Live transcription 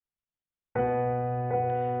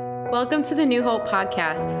Welcome to the New Hope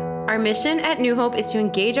podcast. Our mission at New Hope is to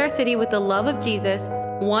engage our city with the love of Jesus,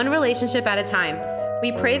 one relationship at a time.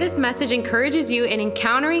 We pray this message encourages you in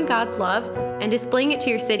encountering God's love and displaying it to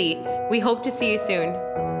your city. We hope to see you soon.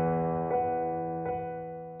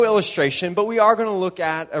 Illustration, but we are going to look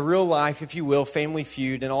at a real life, if you will, family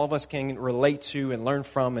feud, and all of us can relate to and learn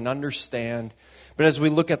from and understand. But as we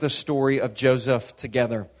look at the story of Joseph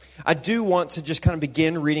together, I do want to just kind of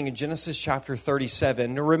begin reading in Genesis chapter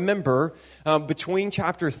 37. Now remember, between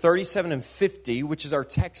chapter 37 and 50, which is our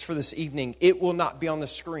text for this evening, it will not be on the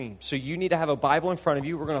screen. So you need to have a Bible in front of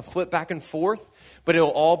you. We're going to flip back and forth, but it'll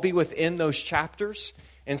all be within those chapters.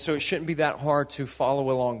 And so it shouldn't be that hard to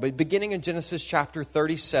follow along. But beginning in Genesis chapter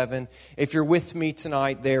 37, if you're with me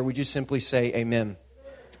tonight there, would you simply say amen?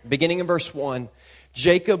 Beginning in verse 1,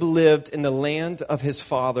 Jacob lived in the land of his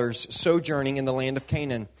fathers, sojourning in the land of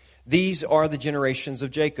Canaan. These are the generations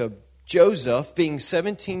of Jacob. Joseph, being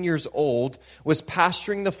 17 years old, was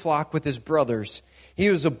pasturing the flock with his brothers.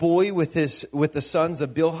 He was a boy with the sons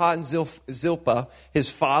of Bilhah and Zilpah,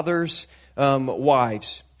 his father's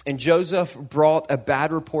wives. And Joseph brought a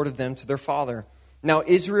bad report of them to their father. Now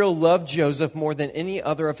Israel loved Joseph more than any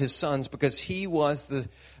other of his sons because he was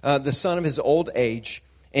the son of his old age,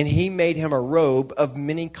 and he made him a robe of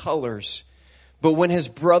many colors. But when his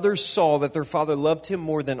brothers saw that their father loved him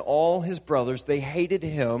more than all his brothers, they hated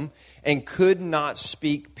him and could not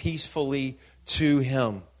speak peacefully to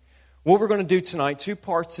him. What we're going to do tonight, two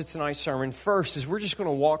parts to tonight's sermon. First is we're just going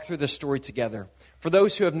to walk through the story together. For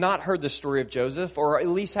those who have not heard the story of Joseph, or at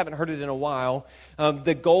least haven't heard it in a while,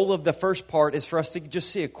 the goal of the first part is for us to just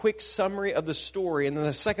see a quick summary of the story. And then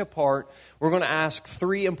the second part, we're going to ask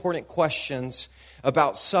three important questions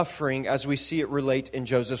about suffering as we see it relate in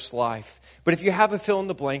Joseph's life. But if you have a fill in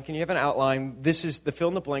the blank and you have an outline, this is the fill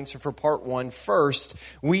in the blanks. So for part one, first,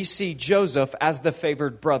 we see Joseph as the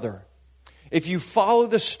favored brother. If you follow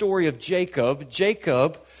the story of Jacob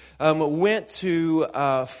went to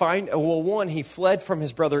he fled from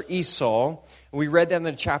his brother Esau. We read that in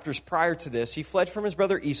the chapters prior to this. He fled from his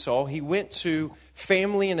brother Esau. He went to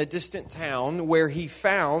family in a distant town where he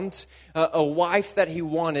found a wife that he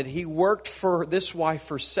wanted. He worked for this wife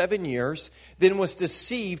for 7 years, then was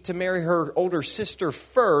deceived to marry her older sister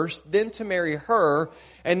first, then to marry her.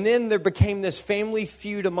 And then there became this family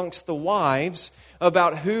feud amongst the wives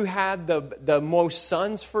about who had the most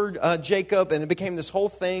sons for Jacob, and it became this whole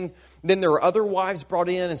thing. Then there were other wives brought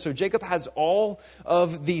in, and so Jacob has all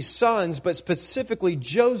of these sons, but specifically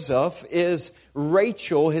Joseph is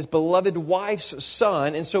Rachel, his beloved wife's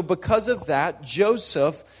son. And so because of that,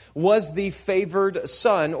 Joseph was the favored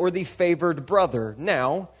son or the favored brother.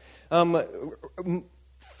 Now,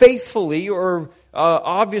 faithfully or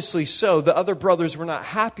obviously so, the other brothers were not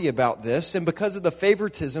happy about this. And because of the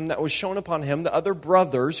favoritism that was shown upon him, the other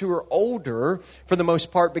brothers, who were older for the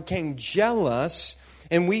most part, became jealous.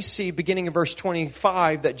 And we see, beginning in verse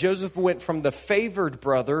 25, that Joseph went from the favored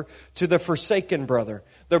brother to the forsaken brother.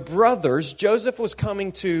 The brothers, Joseph was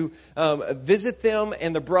coming to visit them,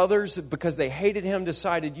 and the brothers, because they hated him,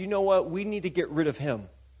 decided, you know what, we need to get rid of him.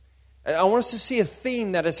 And I want us to see a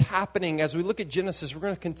theme that is happening as we look at Genesis. We're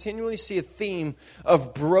going to continually see a theme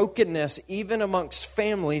of brokenness even amongst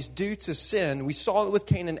families due to sin. We saw it with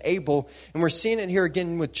Cain and Abel, and we're seeing it here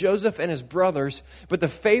again with Joseph and his brothers. But the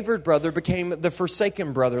favored brother became the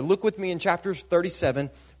forsaken brother. Look with me in chapter 37,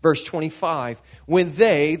 verse 25. When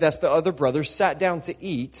they, that's the other brothers, sat down to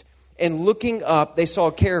eat, and looking up, they saw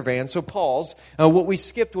a caravan. So pause. What we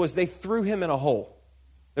skipped was they threw him in a hole.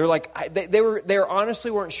 They're like, they honestly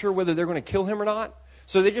weren't sure whether they're going to kill him or not.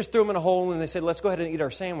 So they just threw him in a hole and they said, let's go ahead and eat our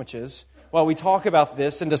sandwiches while we talk about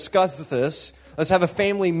this and discuss this. Let's have a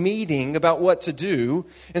family meeting about what to do.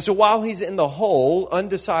 And so while he's in the hole,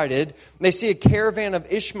 undecided, they see a caravan of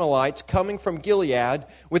Ishmaelites coming from Gilead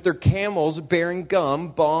with their camels bearing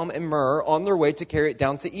gum, balm, and myrrh on their way to carry it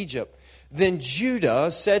down to Egypt. Then Judah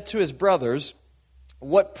said to his brothers,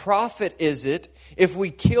 what profit is it if we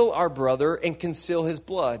kill our brother and conceal his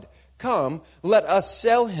blood? Come, let us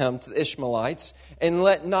sell him to the Ishmaelites, and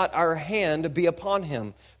let not our hand be upon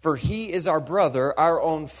him. For he is our brother, our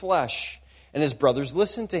own flesh. And his brothers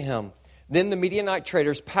listened to him. Then the Midianite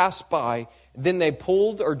traders passed by. Then they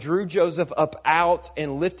pulled or drew Joseph up out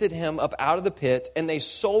and lifted him up out of the pit. And they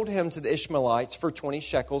sold him to the Ishmaelites for 20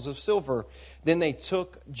 shekels of silver. Then they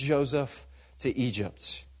took Joseph to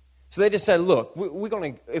Egypt. So they just said, look,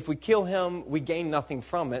 if we kill him, we gain nothing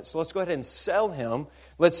from it. So let's go ahead and sell him.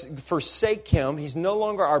 Let's forsake him. He's no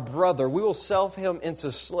longer our brother. We will sell him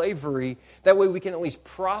into slavery. That way we can at least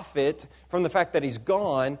profit from the fact that he's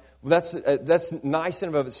gone. That's nice in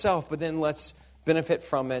and of itself, but then let's benefit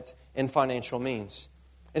from it in financial means.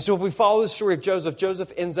 And so if we follow the story of Joseph,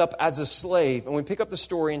 Joseph ends up as a slave. And we pick up the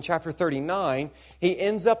story in chapter 39. He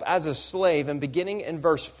ends up as a slave. And beginning in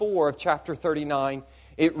verse 4 of chapter 39,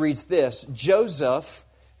 it reads this: Joseph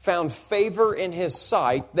found favor in his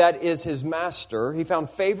sight, that is his master. He found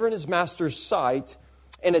favor in his master's sight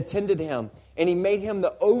and attended him. And he made him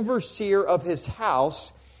the overseer of his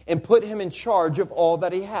house and put him in charge of all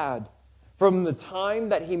that he had. From the time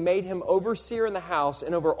that he made him overseer in the house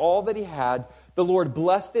and over all that he had, the Lord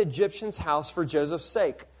blessed the Egyptian's house for Joseph's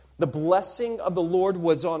sake. The blessing of the Lord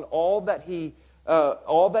was on all that he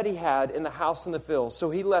had in the house and the field. So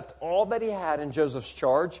he left all that he had in Joseph's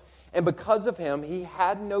charge, and because of him, he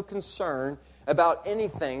had no concern about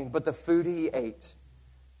anything but the food he ate.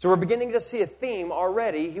 So we're beginning to see a theme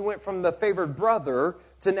already. He went from the favored brother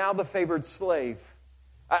to now the favored slave.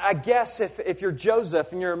 I guess if you're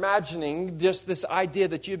Joseph and you're imagining just this idea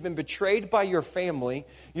that you've been betrayed by your family,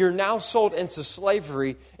 you're now sold into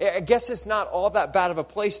slavery, I guess it's not all that bad of a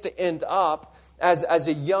place to end up as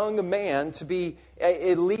a young man, to be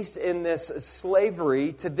at least in this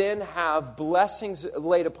slavery, to then have blessings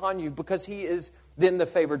laid upon you because he is then the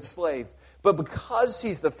favored slave. But because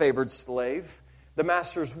he's the favored slave, the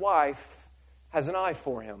master's wife has an eye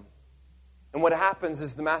for him. And what happens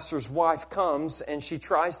is the master's wife comes and she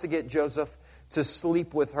tries to get Joseph to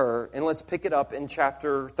sleep with her. And let's pick it up in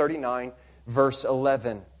chapter 39, verse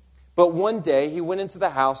 11. But one day he went into the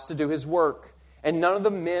house to do his work, and none of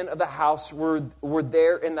the men of the house were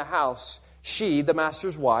there in the house. She, the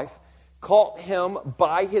master's wife, caught him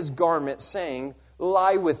by his garment, saying,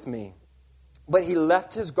 "Lie with me." But he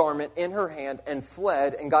left his garment in her hand and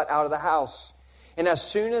fled and got out of the house. And as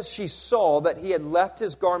soon as she saw that he had left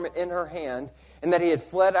his garment in her hand and that he had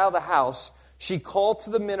fled out of the house, she called to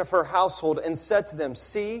the men of her household and said to them,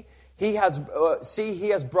 See, he has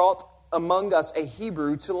brought among us a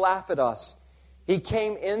Hebrew to laugh at us. He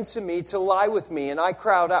came in to me to lie with me, and I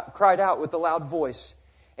cried out with a loud voice.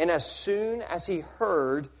 And as soon as he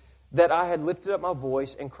heard that I had lifted up my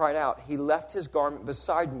voice and cried out, he left his garment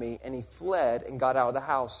beside me, and he fled and got out of the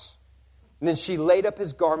house. And then she laid up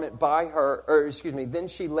his garment by her,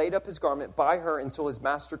 until his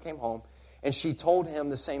master came home. And she told him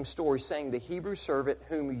the same story, saying, The Hebrew servant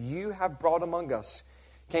whom you have brought among us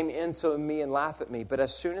came in to me and laughed at me. But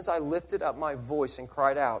as soon as I lifted up my voice and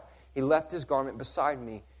cried out, he left his garment beside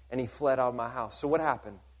me and he fled out of my house. So what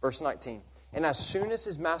happened? Verse 19. And as soon as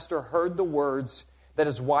his master heard the words that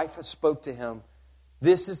his wife had spoke to him,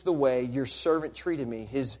 "This is the way your servant treated me,"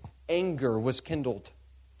 his anger was kindled.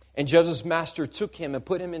 And Joseph's master took him and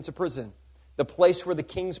put him into prison, the place where the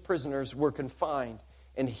king's prisoners were confined,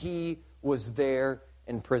 and he was there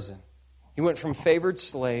in prison. He went from favored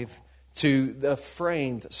slave to the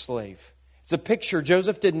framed slave. It's a picture.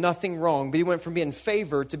 Joseph did nothing wrong, but he went from being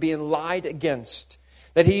favored to being lied against.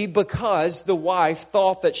 Because the wife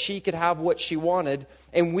thought that she could have what she wanted,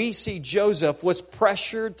 and we see Joseph was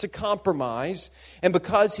pressured to compromise, and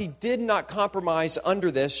because he did not compromise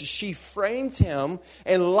under this, she framed him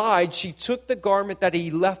and lied. She took the garment that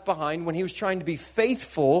he left behind when he was trying to be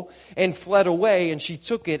faithful and fled away, and she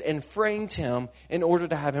took it and framed him in order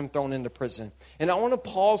to have him thrown into prison. And I want to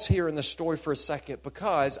pause here in the story for a second,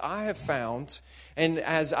 because I have found, and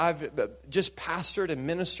as I've just pastored and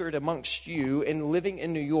ministered amongst you and living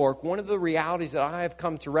in New York, one of the realities that I have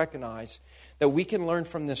come to recognize that we can learn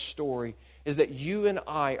from this story is that you and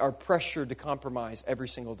I are pressured to compromise every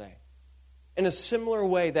single day. In a similar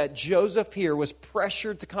way that Joseph here was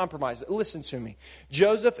pressured to compromise. Listen to me.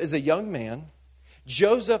 Joseph is a young man.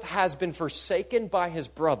 Joseph has been forsaken by his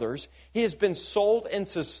brothers. He has been sold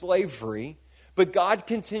into slavery. But God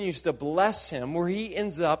continues to bless him, where he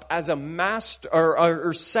ends up as a master,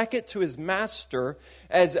 or second to his master,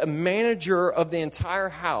 as a manager of the entire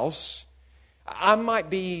house. I might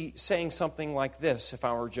be saying something like this if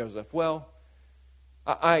I were Joseph. Well,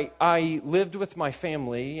 I lived with my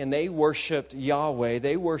family, and they worshipped Yahweh.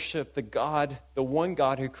 They worshipped the one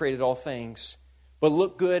God who created all things. But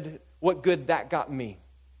look good, what good that got me.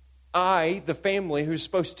 The family who's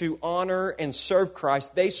supposed to honor and serve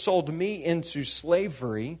Christ, they sold me into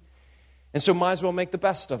slavery, and so might as well make the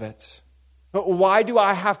best of it. But why do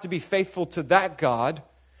I have to be faithful to that God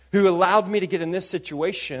who allowed me to get in this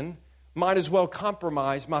situation? Might as well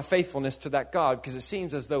compromise my faithfulness to that God, because it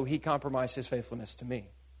seems as though he compromised his faithfulness to me.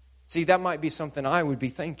 See, that might be something I would be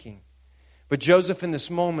thinking. But Joseph in this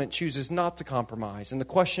moment chooses not to compromise. And the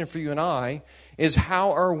question for you and I is,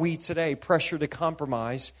 how are we today pressured to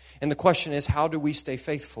compromise? And the question is, how do we stay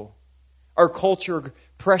faithful? Our culture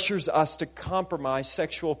pressures us to compromise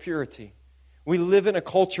sexual purity. We live in a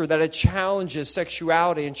culture that it challenges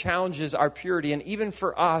sexuality and challenges our purity. And even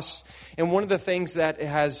for us, and one of the things that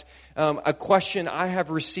has a question I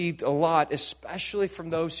have received a lot, especially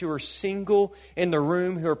from those who are single in the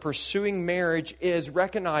room, who are pursuing marriage, is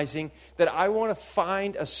recognizing that I want to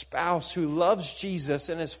find a spouse who loves Jesus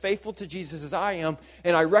and is faithful to Jesus as I am.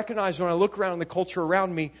 And I recognize when I look around the culture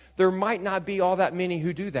around me, there might not be all that many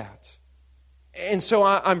who do that. And so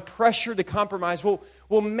I'm pressured to compromise. Well,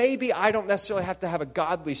 maybe I don't necessarily have to have a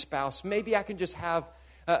godly spouse. Maybe I can just have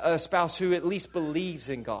a spouse who at least believes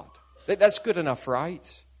in God. That's good enough,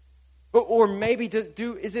 right? Or maybe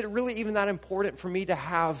is it really even that important for me to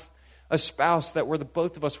have a spouse that where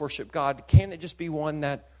both of us worship God? Can't it just be one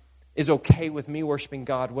that is okay with me worshiping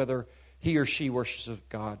God, whether he or she worships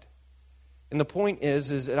God? And the point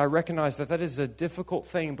is that I recognize that is a difficult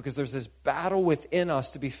thing because there's this battle within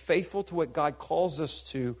us to be faithful to what God calls us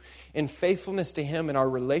to in faithfulness to Him in our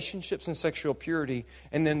relationships and sexual purity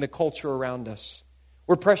and then the culture around us.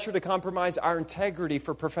 We're pressured to compromise our integrity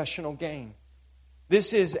for professional gain.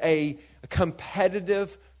 This is a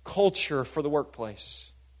competitive culture for the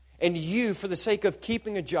workplace. And you, for the sake of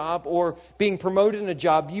keeping a job or being promoted in a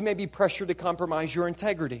job, you may be pressured to compromise your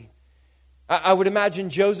integrity. I would imagine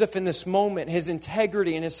Joseph in this moment, his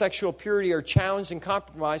integrity and his sexual purity are challenged and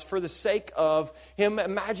compromised for the sake of him.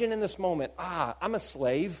 Imagine in this moment, I'm a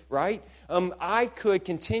slave, right? I could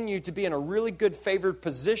continue to be in a really good favored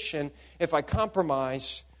position if I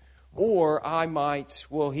compromise, or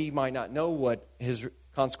he might not know what his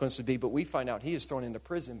consequence would be, but we find out he is thrown into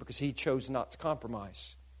prison because he chose not to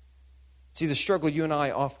compromise. See, the struggle you and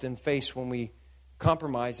I often face when we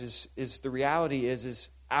compromise is the reality is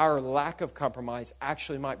our lack of compromise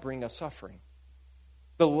actually might bring us suffering.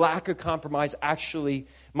 The lack of compromise actually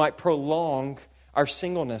might prolong our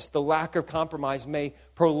singleness. The lack of compromise may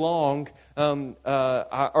prolong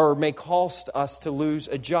or may cost us to lose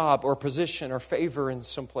a job or position or favor in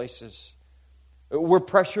some places. We're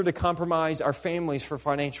pressured to compromise our families for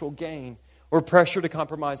financial gain. We're pressured to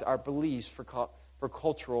compromise our beliefs for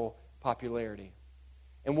cultural popularity.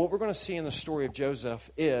 And what we're going to see in the story of Joseph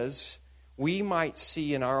is we might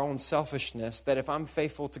see in our own selfishness that if I'm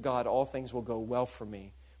faithful to God, all things will go well for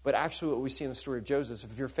me. But actually what we see in the story of Joseph,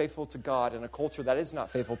 if you're faithful to God in a culture that is not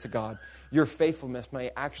faithful to God, your faithfulness may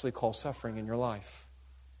actually cause suffering in your life.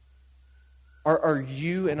 Are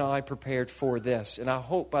you and I prepared for this? And I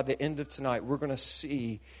hope by the end of tonight, we're going to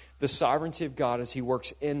see the sovereignty of God as He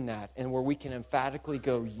works in that, and where we can emphatically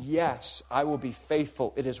go, yes, I will be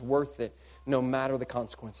faithful. It is worth it, no matter the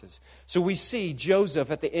consequences. So we see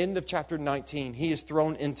Joseph at the end of chapter 19, he is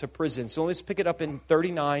thrown into prison. So let's pick it up in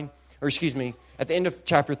at the end of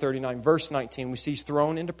chapter 39, verse 19, we see he's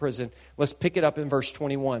thrown into prison. Let's pick it up in verse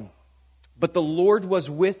 21. But the Lord was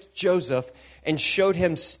with Joseph and showed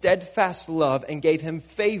him steadfast love and gave him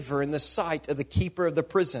favor in the sight of the keeper of the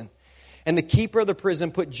prison. And the keeper of the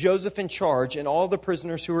prison put Joseph in charge and all the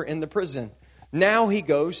prisoners who were in the prison. Now he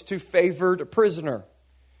goes to favored prisoner.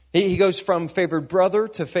 He goes from favored brother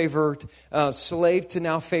to favored slave to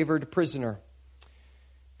now favored prisoner.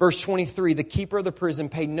 Verse 23, the keeper of the prison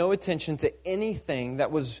paid no attention to anything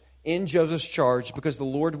that was in Joseph's charge because the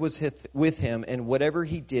Lord was with him, and whatever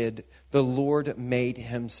he did, the Lord made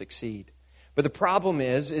him succeed. But the problem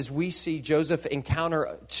is we see Joseph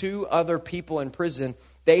encounter two other people in prison.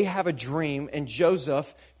 They have a dream, and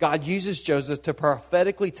God uses Joseph to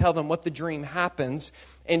prophetically tell them what the dream happens.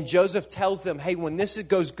 And Joseph tells them, hey, when this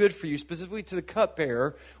goes good for you, specifically to the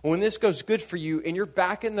cupbearer, when this goes good for you and you're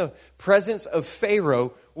back in the presence of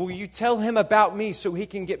Pharaoh, will you tell him about me so he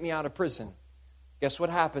can get me out of prison? Guess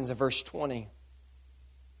what happens in verse 20?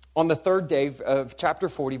 On the third day of chapter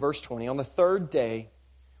 40, verse 20, on the third day,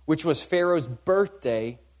 which was Pharaoh's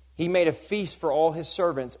birthday, he made a feast for all his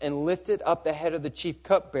servants and lifted up the head of the chief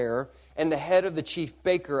cupbearer and the head of the chief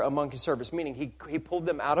baker among his servants, meaning he pulled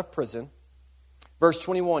them out of prison. Verse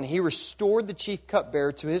 21, he restored the chief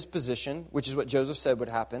cupbearer to his position, which is what Joseph said would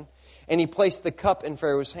happen, and he placed the cup in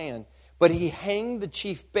Pharaoh's hand. But he hanged the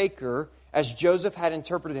chief baker as Joseph had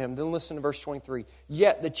interpreted him. Then listen to verse 23.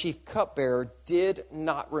 Yet the chief cupbearer did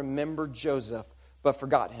not remember Joseph, but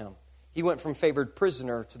forgot him. He went from favored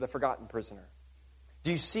prisoner to the forgotten prisoner.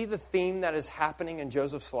 Do you see the theme that is happening in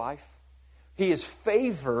Joseph's life? He is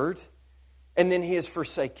favored, and then he is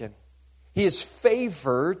forsaken. He is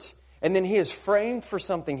favored, and then he is framed for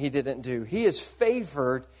something he didn't do. He is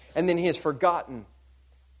favored, and then he is forgotten.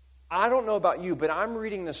 I don't know about you, but I'm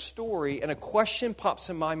reading the story, and a question pops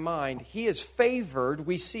in my mind. He is favored,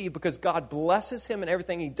 we see, because God blesses him in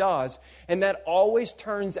everything he does, and that always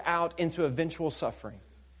turns out into eventual suffering.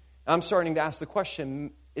 I'm starting to ask the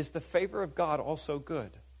question, is the favor of God also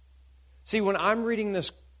good? See, when I'm reading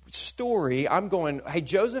this story, I'm going, hey,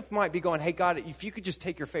 Joseph might be going, hey, God, if you could just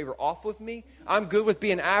take your favor off with me, I'm good with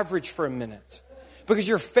being average for a minute. Because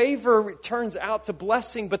your favor turns out to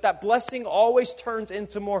blessing, but that blessing always turns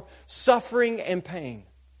into more suffering and pain.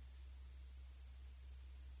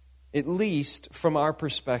 At least from our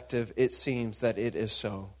perspective, it seems that it is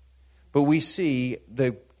so. But we see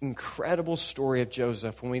the incredible story of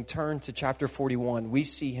Joseph. When we turn to chapter 41, we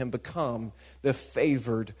see him become the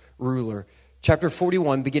favored ruler. Chapter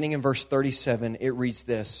 41, beginning in verse 37, it reads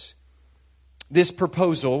this. This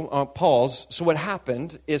proposal, pause. So what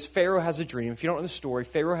happened is Pharaoh has a dream. If you don't know the story,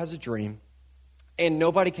 Pharaoh has a dream. And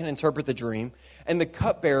nobody can interpret the dream. And the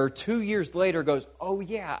cupbearer 2 years later goes, oh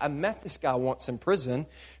yeah, I met this guy once in prison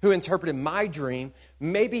who interpreted my dream.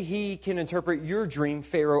 Maybe he can interpret your dream,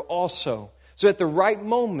 Pharaoh, also. So at the right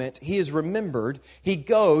moment, he is remembered. He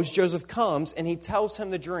goes, Joseph comes, and he tells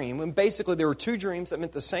him the dream. And basically, there were two dreams that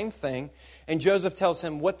meant the same thing. And Joseph tells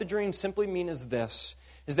him what the dreams simply mean is this,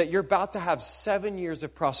 is that you're about to have 7 years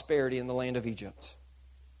of prosperity in the land of Egypt.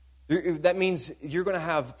 That means you're going to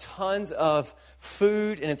have tons of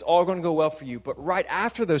food, and it's all going to go well for you. But right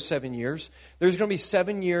after those 7 years, there's going to be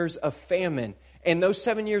 7 years of famine. And those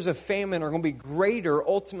 7 years of famine are going to be greater,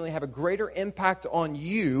 ultimately have a greater impact on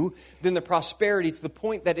you than the prosperity, to the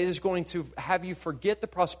point that it is going to have you forget the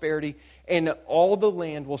prosperity, and all the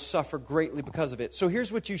land will suffer greatly because of it. So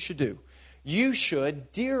here's what you should do. You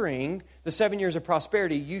should, during the 7 years of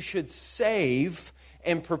prosperity, you should save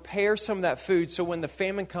and prepare some of that food so when the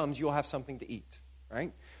famine comes, you'll have something to eat,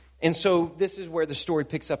 right? And so this is where the story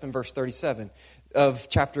picks up in verse 37 of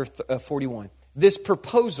chapter 41. This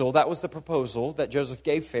proposal, that was the proposal that Joseph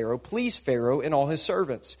gave Pharaoh, pleased Pharaoh and all his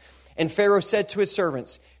servants. And Pharaoh said to his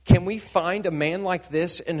servants, can we find a man like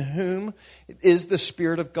this in whom is the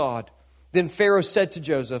Spirit of God? Then Pharaoh said to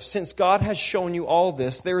Joseph, since God has shown you all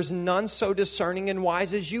this, there is none so discerning and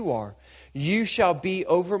wise as you are. You shall be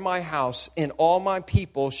over my house, and all my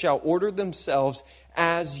people shall order themselves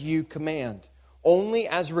as you command. Only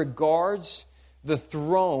as regards the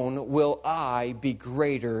throne will I be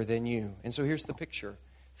greater than you. And so here's the picture.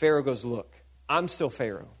 Pharaoh goes, look, I'm still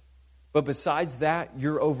Pharaoh. But besides that,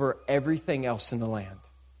 you're over everything else in the land.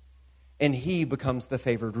 And he becomes the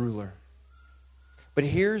favored ruler. But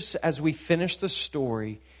here's, as we finish the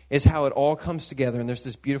story, is how it all comes together. And there's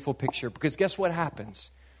this beautiful picture. Because guess what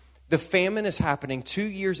happens? The famine is happening 2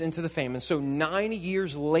 years into the famine. So 9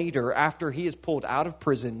 years later, after he is pulled out of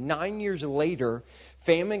prison, 9 years later,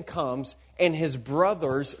 famine comes, and his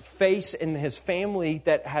brothers face, and his family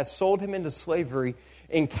that has sold him into slavery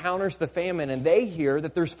encounters the famine, and they hear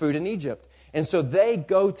that there's food in Egypt. And so they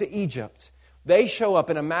go to Egypt. They show up,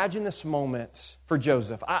 and imagine this moment for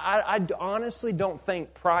Joseph. I honestly don't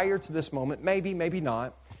think prior to this moment, maybe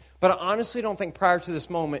not, but I honestly don't think prior to this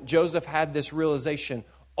moment Joseph had this realization.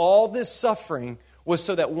 All this suffering was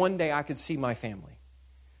so that one day I could see my family.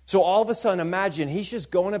 So all of a sudden, imagine, he's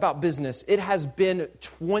just going about business. It has been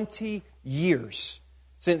 20 years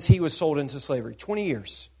since he was sold into slavery. 20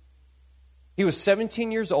 years. He was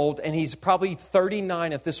 17 years old, and he's probably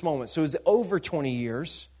 39 at this moment. So it's over 20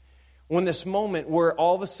 years when this moment where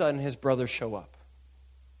all of a sudden his brothers show up.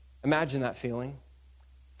 Imagine that feeling.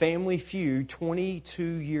 Family Feud, 22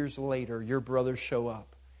 years later, your brothers show up.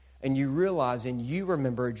 And you realize and you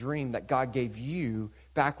remember a dream that God gave you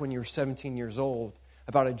back when you were 17 years old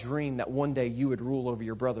about a dream that one day you would rule over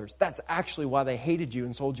your brothers. That's actually why they hated you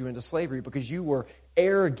and sold you into slavery, because you were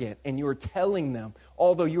arrogant and you were telling them,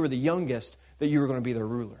 although you were the youngest, that you were going to be their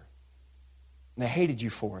ruler. And they hated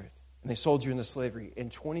you for it. And they sold you into slavery.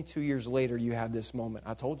 And 22 years later, you have this moment.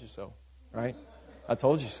 I told you so, right? I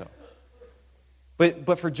told you so.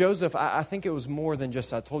 But for Joseph, I think it was more than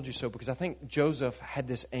just I told you so, because I think Joseph had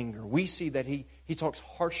this anger. We see that he talks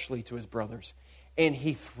harshly to his brothers, and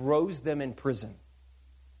he throws them in prison.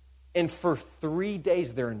 And for 3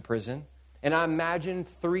 days they're in prison. And I imagine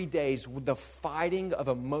 3 days with the fighting of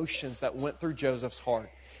emotions that went through Joseph's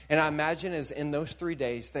heart. And I imagine as in those 3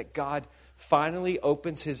 days that God finally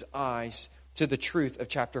opens his eyes to the truth of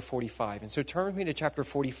chapter 45. And so turn with me to chapter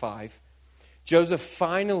 45. Joseph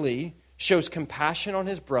finally shows compassion on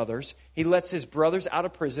his brothers. He lets his brothers out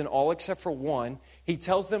of prison, all except for one. He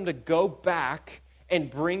tells them to go back and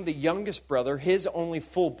bring the youngest brother, his only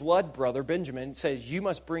full-blood brother, Benjamin, says, you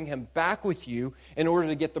must bring him back with you in order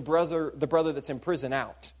to get the brother that's in prison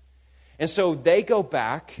out. And so they go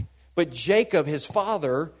back, but Jacob, his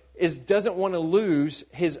father, doesn't want to lose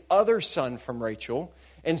his other son from Rachel.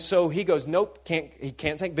 And so he goes, nope, he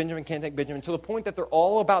can't take Benjamin, to the point that they're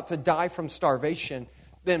all about to die from starvation.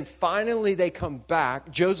 Then finally they come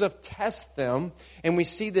back. Joseph tests them, and we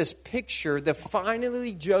see this picture that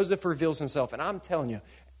finally Joseph reveals himself. And I'm telling you,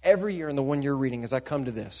 every year in the one year reading as I come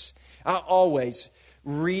to this, I always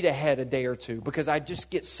read ahead a day or two because I just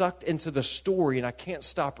get sucked into the story and I can't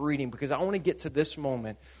stop reading because I want to get to this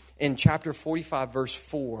moment in chapter 45, verse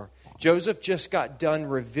 4. Joseph just got done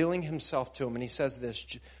revealing himself to him, and he says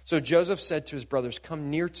this. So Joseph said to his brothers, "Come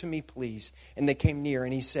near to me, please." And they came near,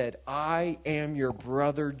 and he said, "I am your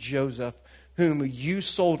brother Joseph, whom you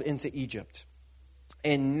sold into Egypt.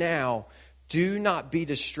 And now do not be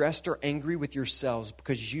distressed or angry with yourselves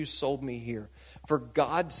because you sold me here. For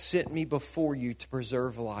God sent me before you to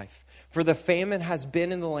preserve life. For the famine has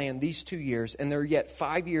been in the land these 2 years, and there are yet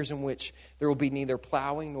 5 years in which there will be neither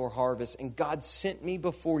plowing nor harvest. And God sent me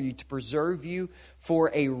before you to preserve you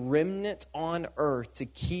for a remnant on earth, to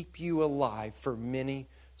keep you alive for many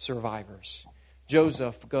survivors."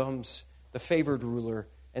 Joseph becomes the favored ruler,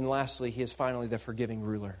 and lastly, he is finally the forgiving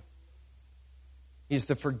ruler. He's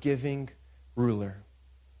the forgiving ruler.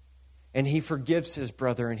 And he forgives his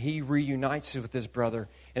brother, and he reunites with his brother.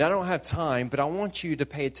 And I don't have time, but I want you to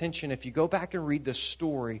pay attention. If you go back and read the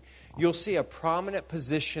story, you'll see a prominent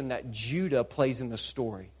position that Judah plays in the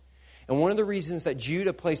story. And one of the reasons that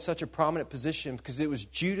Judah plays such a prominent position because it was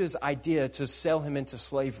Judah's idea to sell him into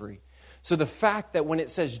slavery. So the fact that when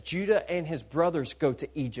it says Judah and his brothers go to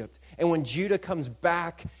Egypt, and when Judah comes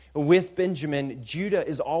back with Benjamin, Judah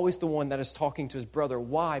is always the one that is talking to his brother.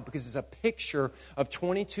 Why? Because it's a picture of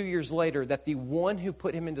 22 years later that the one who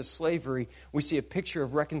put him into slavery, we see a picture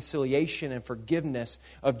of reconciliation and forgiveness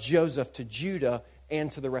of Joseph to Judah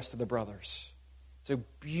and to the rest of the brothers. It's a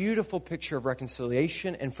beautiful picture of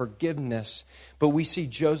reconciliation and forgiveness, but we see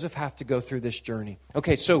Joseph have to go through this journey.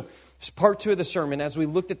 Okay, so part 2 of the sermon, as we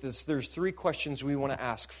looked at this, there's 3 questions we want to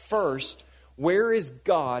ask. First, where is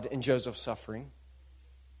God in Joseph's suffering?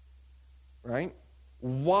 Right?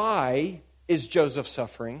 Why is Joseph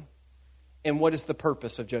suffering? And what is the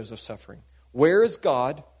purpose of Joseph's suffering? Where is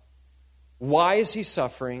God? Why is he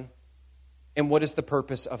suffering? And what is the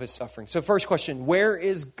purpose of his suffering? So first question, where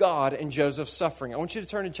is God in Joseph's suffering? I want you to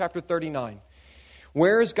turn to chapter 39.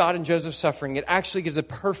 Where is God in Joseph's suffering? It actually gives a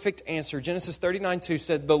perfect answer. Genesis 39:2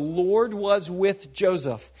 said, "The Lord was with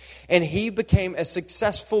Joseph, and he became a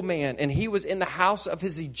successful man, and he was in the house of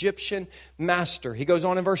his Egyptian master." He goes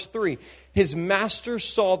on in verse 3, "His master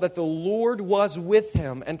saw that the Lord was with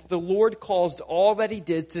him, and the Lord caused all that he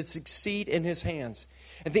did to succeed in his hands."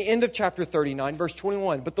 At the end of chapter 39, verse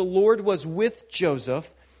 21, "But the Lord was with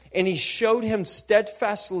Joseph, and he showed him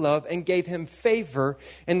steadfast love and gave him favor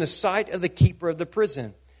in the sight of the keeper of the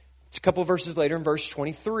prison." It's a couple of verses later in verse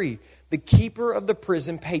 23. "The keeper of the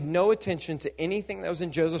prison paid no attention to anything that was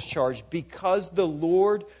in Joseph's charge because the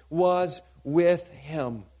Lord was with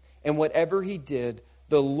him. And whatever he did,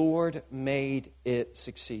 the Lord made it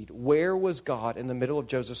succeed." Where was God in the middle of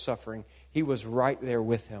Joseph's suffering? He was right there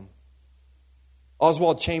with him.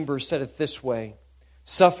 Oswald Chambers said it this way: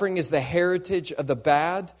 "Suffering is the heritage of the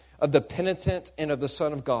bad, of the penitent, and of the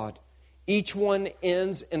Son of God. Each one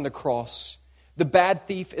ends in the cross. The bad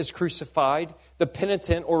thief is crucified, the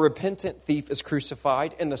penitent or repentant thief is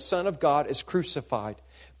crucified, and the Son of God is crucified.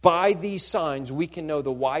 By these signs, we can know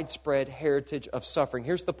the widespread heritage of suffering."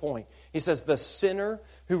 Here's the point. He says, the sinner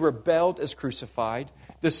who rebelled is crucified.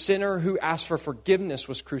 The sinner who asked for forgiveness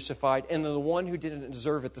was crucified. And the one who didn't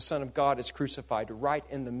deserve it, the Son of God, is crucified right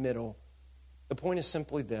in the middle. The point is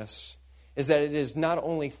simply this, is that it is not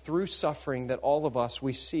only through suffering that all of us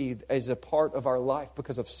we see as a part of our life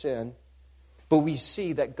because of sin, but we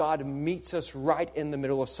see that God meets us right in the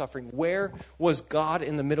middle of suffering. Where was God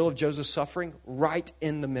in the middle of Joseph's suffering? Right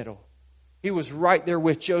in the middle. He was right there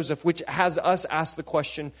with Joseph, which has us ask the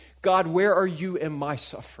question, God, where are you in my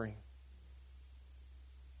suffering?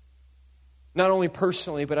 Not only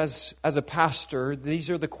personally, but as a pastor, these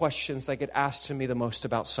are the questions that get asked to me the most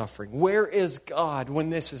about suffering. Where is God when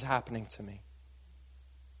this is happening to me?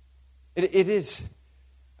 It is,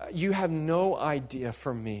 you have no idea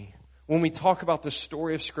from me. When we talk about the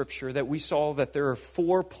story of Scripture, that we saw that there are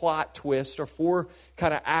 4 plot twists or 4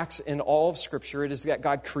 kind of acts in all of Scripture. It is that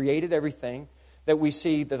God created everything, that we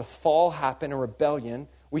see that the fall happened, a rebellion.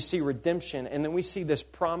 We see redemption, and then we see this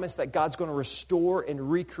promise that God's going to restore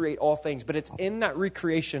and recreate all things. But it's in that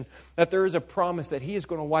recreation that there is a promise that He is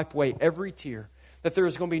going to wipe away every tear, that there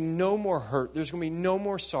is going to be no more hurt, there's going to be no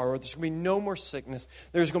more sorrow, there's going to be no more sickness,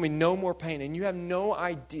 there's going to be no more pain. And you have no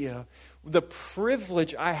idea the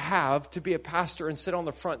privilege I have to be a pastor and sit on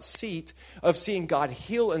the front seat of seeing God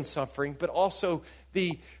heal in suffering, but also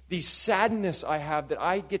the sadness I have that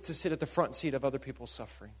I get to sit at the front seat of other people's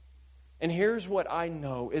suffering. And here's what I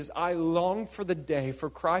know is I long for the day for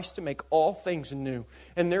Christ to make all things new.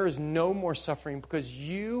 And there is no more suffering because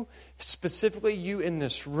you, specifically you in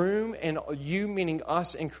this room, and you, meaning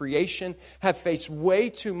us in creation, have faced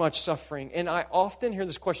way too much suffering. And I often hear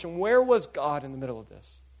this question, where was God in the middle of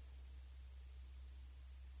this?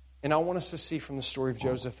 And I want us to see from the story of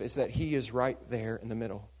Joseph is that he is right there in the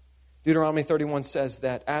middle. Deuteronomy 31 says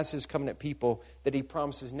that as his covenant people, that he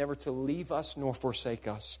promises never to leave us nor forsake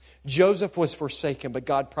us. Joseph was forsaken, but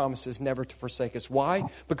God promises never to forsake us. Why?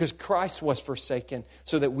 Because Christ was forsaken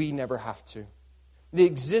so that we never have to. The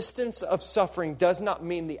existence of suffering does not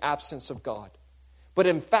mean the absence of God. But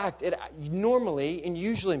in fact, it normally and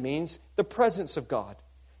usually means the presence of God.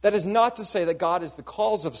 That is not to say that God is the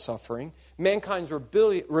cause of suffering. Mankind's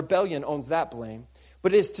rebellion owns that blame.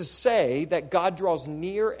 But it is to say that God draws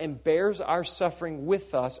near and bears our suffering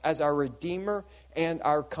with us as our Redeemer and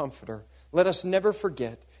our Comforter. Let us never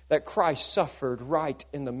forget that Christ suffered right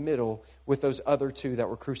in the middle with those other two that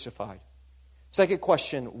were crucified. Second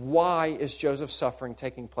question, why is Joseph's suffering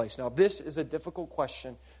taking place? Now, this is a difficult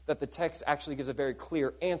question that the text actually gives a very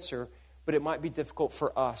clear answer, but it might be difficult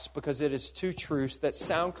for us because it is two truths that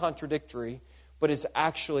sound contradictory, but it's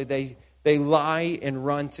actually they lie and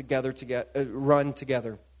run together.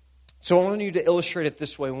 So I want you to illustrate it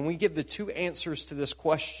this way. When we give the two answers to this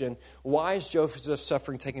question, why is Joseph's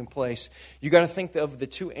suffering taking place? You got to think of the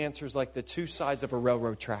two answers like the two sides of a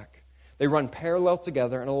railroad track. They run parallel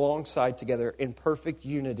together and alongside together in perfect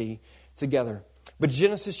unity together. But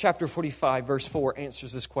Genesis chapter 45, verse 4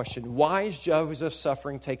 answers this question. Why is Joseph's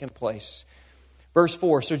suffering taking place? Verse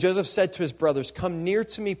 4, so Joseph said to his brothers, come near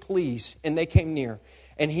to me, please. And they came near.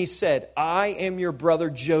 And he said, I am your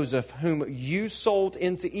brother Joseph, whom you sold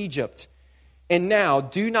into Egypt. And now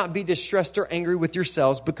do not be distressed or angry with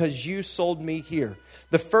yourselves because you sold me here.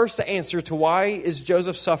 The first answer to why is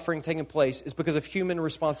Joseph's suffering taking place is because of human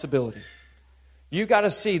responsibility. You got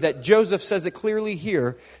to see that Joseph says it clearly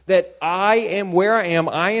here that I am where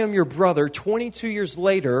I am your brother. 22 years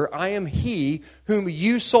later, I am he whom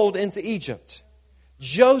you sold into Egypt.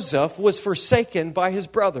 Joseph was forsaken by his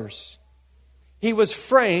brothers. He was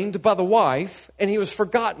framed by the wife, and he was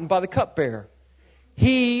forgotten by the cupbearer.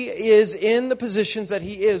 He is in the positions that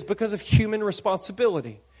he is because of human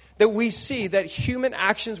responsibility. That we see that human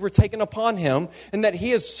actions were taken upon him, and that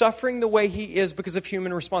he is suffering the way he is because of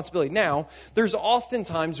human responsibility. Now, there's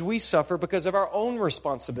oftentimes we suffer because of our own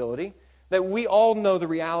responsibility. That we all know the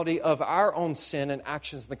reality of our own sin and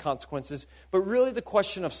actions and the consequences. But really the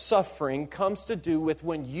question of suffering comes to do with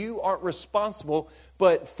when you aren't responsible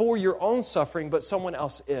but for your own suffering, but someone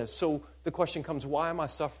else is. So the question comes, why am I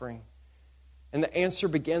suffering? And the answer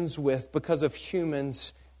begins with because of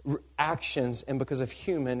humans' actions and because of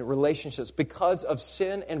human relationships. Because of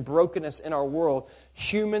sin and brokenness in our world,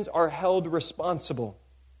 humans are held responsible.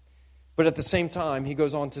 But at the same time, he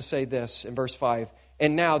goes on to say this in verse 5.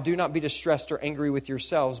 And now do not be distressed or angry with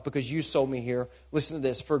yourselves because you sold me here. Listen to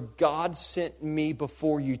this. For God sent me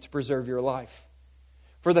before you to preserve your life.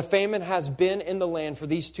 For the famine has been in the land for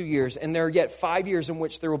these 2 years, and there are yet 5 years in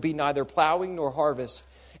which there will be neither plowing nor harvest.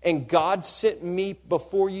 And God sent me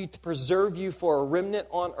before you to preserve you for a remnant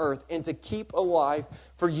on earth and to keep alive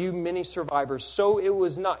for you many survivors. So it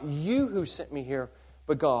was not you who sent me here,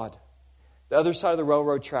 but God. The other side of the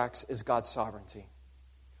railroad tracks is God's sovereignty.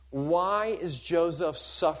 Why is Joseph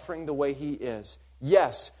suffering the way he is?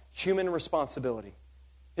 Yes, human responsibility.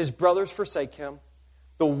 His brothers forsake him,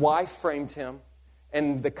 the wife framed him,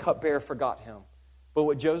 and the cupbearer forgot him. But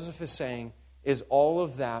what Joseph is saying is all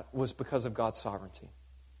of that was because of God's sovereignty.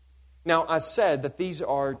 Now, I said that these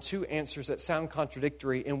are two answers that sound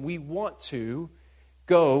contradictory, and we want to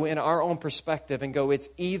go in our own perspective and go, it's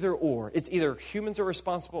either or. It's either humans are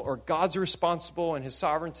responsible or God's responsible and His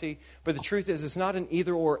sovereignty. But the truth is, it's not an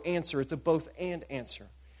either or answer. It's a both and answer.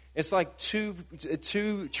 It's like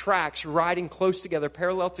two tracks riding close together,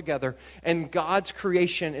 parallel together. And God's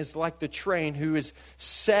creation is like the train who is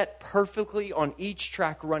set perfectly on each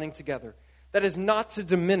track running together. That is not to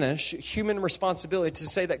diminish human responsibility to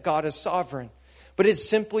say that God is sovereign. But it's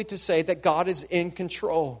simply to say that God is in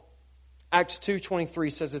control. Acts 2:23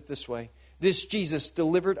 says it this way. This Jesus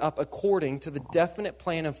delivered up according to the definite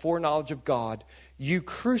plan and foreknowledge of God, you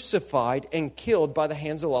crucified and killed by the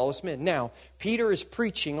hands of lawless men. Now, Peter is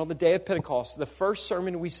preaching on the day of Pentecost, the first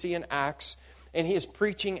sermon we see in Acts, and he is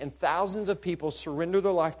preaching and thousands of people surrender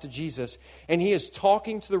their life to Jesus. And he is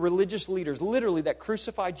talking to the religious leaders, literally, that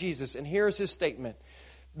crucified Jesus. And here is his statement,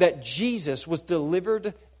 that Jesus was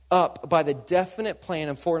delivered up by the definite plan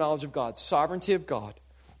and foreknowledge of God, sovereignty of God.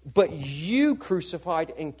 But you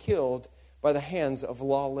crucified and killed by the hands of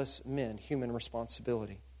lawless men, human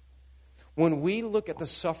responsibility. When we look at the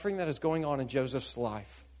suffering that is going on in Joseph's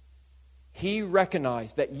life, he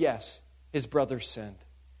recognized that, yes, his brother sinned.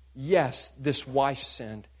 Yes, this wife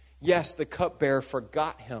sinned. Yes, the cupbearer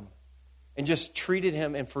forgot him and just treated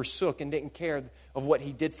him and forsook and didn't care of what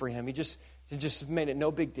he did for him. He just made it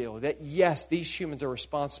no big deal. That, yes, these humans are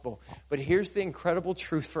responsible. But here's the incredible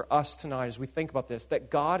truth for us tonight as we think about this, that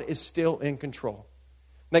God is still in control.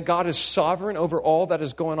 That God is sovereign over all that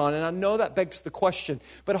is going on. And I know that begs the question,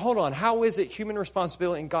 but hold on, how is it human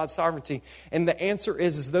responsibility and God's sovereignty? And the answer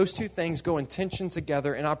is those two things go in tension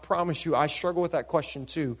together. And I promise you, I struggle with that question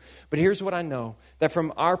too. But here's what I know, that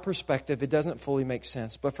from our perspective, it doesn't fully make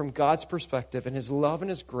sense. But from God's perspective and His love and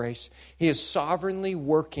His grace, He is sovereignly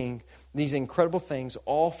working these incredible things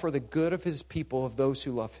all for the good of His people, of those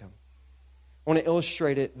who love Him. I want to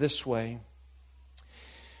illustrate it this way.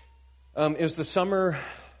 It was the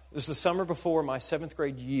summer before my 7th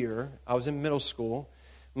grade year. I was in middle school.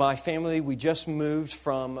 My family, we just moved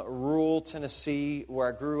from rural Tennessee, where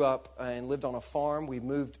I grew up and lived on a farm. We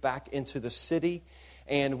moved back into the city,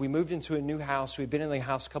 and we moved into a new house. We'd been in the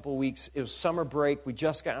house a couple of weeks. It was summer break. We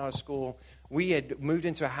just got out of school. We had moved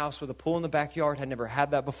into a house with a pool in the backyard. Had never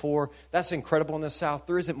had that before. That's incredible in the South.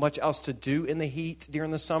 There isn't much else to do in the heat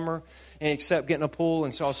during the summer except getting a pool,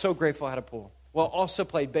 and so I was so grateful I had a pool. Well, I also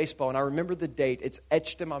played baseball, and I remember the date. It's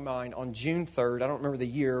etched in my mind. On June 3rd, I don't remember the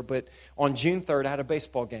year, but on June 3rd, I had a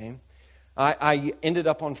baseball game. I ended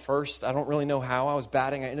up on first. I don't really know how. I was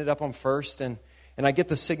batting. I ended up on first, and I get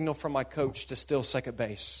the signal from my coach to steal second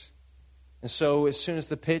base. And so as soon as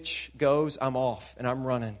the pitch goes, I'm off, and I'm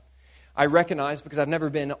running. I recognize, because I've never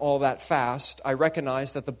been all that fast, I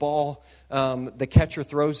recognize that the ball, the catcher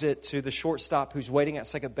throws it to the shortstop who's waiting at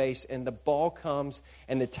second base, and the ball comes,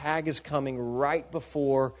 and the tag is coming right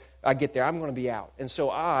before I get there. I'm going to be out. And so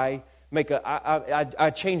I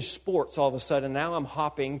change sports all of a sudden. Now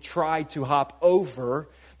I'm try to hop over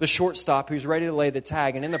the shortstop who's ready to lay the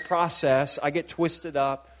tag. And in the process, I get twisted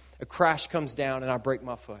up, a crash comes down, and I break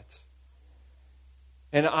my foot.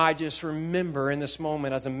 And I just remember in this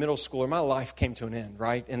moment as a middle schooler, my life came to an end,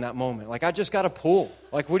 right, in that moment. Like, I just got a pool.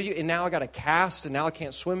 Like, and now I got a cast, and now I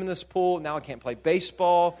can't swim in this pool. Now I can't play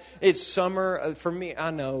baseball. It's summer. For me,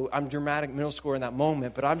 I know I'm dramatic middle schooler in that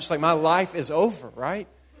moment, but I'm just like, my life is over, right?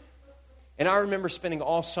 And I remember spending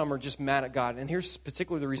all summer just mad at God. And here's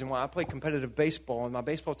particularly the reason why. I played competitive baseball, and my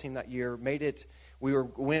baseball team that year made it. We were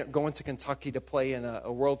going to Kentucky to play in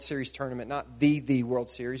a World Series tournament, not the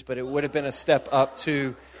World Series, but it would have been a step up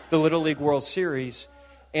to the Little League World Series.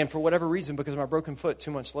 And for whatever reason, because of my broken foot,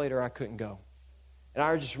 2 months later, I couldn't go. And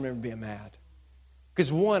I just remember being mad.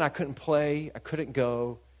 Because one, I couldn't play, I couldn't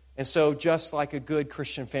go. And so just like a good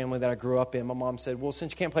Christian family that I grew up in, my mom said, well,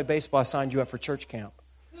 since you can't play baseball, I signed you up for church camp.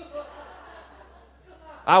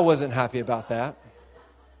 I wasn't happy about that.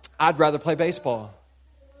 I'd rather play baseball.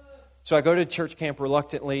 So I go to church camp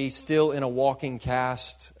reluctantly, still in a walking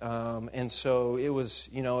cast. And so it was,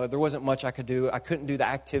 there wasn't much I could do. I couldn't do the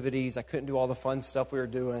activities. I couldn't do all the fun stuff we were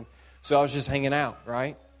doing. So I was just hanging out,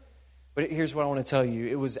 right? But here's what I want to tell you.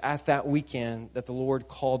 It was at that weekend that the Lord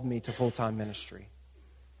called me to full-time ministry.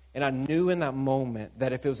 And I knew in that moment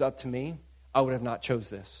that if it was up to me, I would have not chose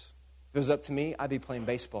this. If it was up to me, I'd be playing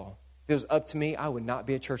baseball. If it was up to me, I would not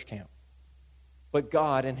be at church camp. But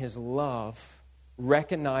God, in His love,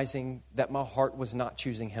 recognizing that my heart was not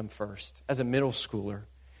choosing Him first as a middle schooler,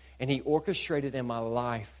 and He orchestrated in my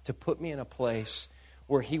life to put me in a place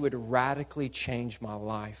where He would radically change my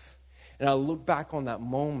life. And I look back on that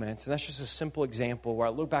moment, and that's just a simple example where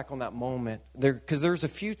I look back on that moment, because there's a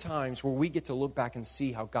few times where we get to look back and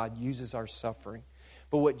see how God uses our suffering.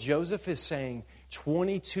 But what Joseph is saying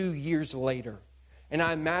 22 years later, and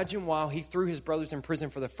I imagine while he threw his brothers in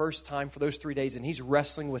prison for the first time for those 3 days, and he's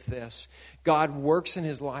wrestling with this, God works in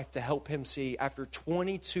his life to help him see after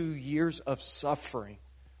 22 years of suffering,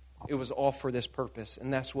 it was all for this purpose.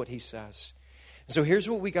 And that's what he says. And so here's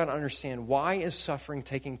what we got to understand. Why is suffering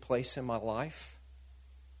taking place in my life?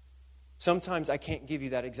 Sometimes I can't give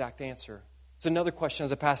you that exact answer. It's another question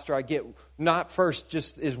as a pastor I get. Not first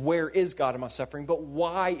just is where is God in my suffering, but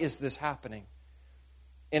why is this happening?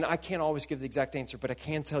 And I can't always give the exact answer, but I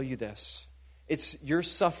can tell you this. Your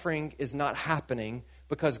suffering is not happening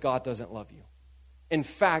because God doesn't love you. In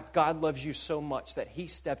fact, God loves you so much that He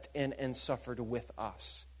stepped in and suffered with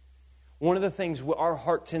us. One of the things our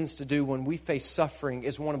heart tends to do when we face suffering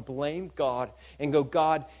is want to blame God and go,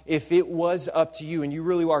 God, if it was up to you and you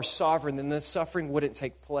really are sovereign, then this suffering wouldn't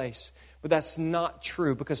take place. But that's not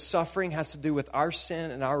true, because suffering has to do with our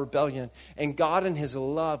sin and our rebellion. And God in His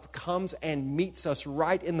love comes and meets us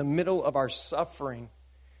right in the middle of our suffering.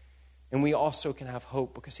 And we also can have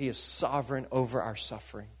hope because He is sovereign over our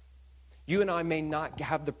suffering. You and I may not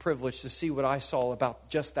have the privilege to see what I saw about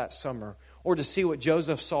just that summer, or to see what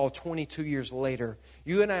Joseph saw 22 years later.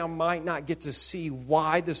 You and I might not get to see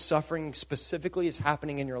why the suffering specifically is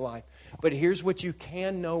happening in your life. But here's what you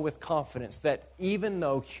can know with confidence, that even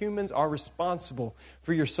though humans are responsible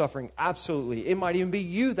for your suffering, absolutely, it might even be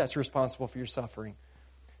you that's responsible for your suffering,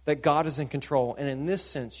 that God is in control. And in this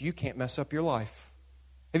sense, you can't mess up your life.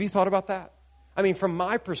 Have you thought about that? I mean, from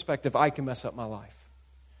my perspective, I can mess up my life.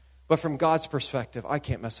 But from God's perspective, I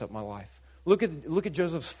can't mess up my life. Look at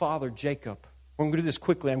Joseph's father, Jacob. We're going to do this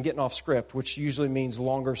quickly. I'm getting off script, which usually means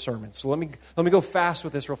longer sermons. So let me go fast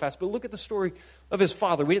with this real fast. But look at the story of his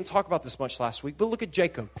father. We didn't talk about this much last week, but look at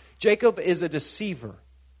Jacob. Jacob is a deceiver,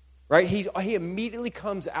 right? He immediately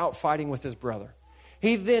comes out fighting with his brother.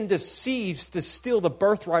 He then deceives to steal the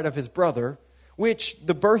birthright of his brother, which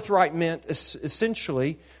the birthright meant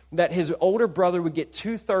essentially that his older brother would get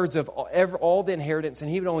 2/3 of all the inheritance,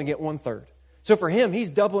 and he would only get 1/3. So for him, he's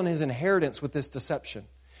doubling his inheritance with this deception.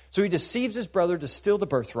 So he deceives his brother to steal the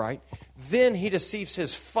birthright. Then he deceives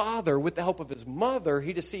his father with the help of his mother.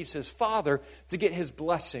 He deceives his father to get his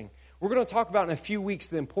blessing. We're going to talk about in a few weeks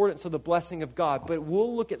the importance of the blessing of God, but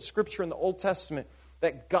we'll look at Scripture in the Old Testament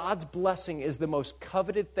that God's blessing is the most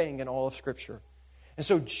coveted thing in all of Scripture. And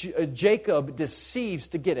so Jacob deceives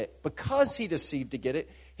to get it. Because he deceived to get it,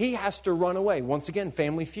 he has to run away. Once again,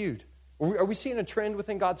 family feud. Are we seeing a trend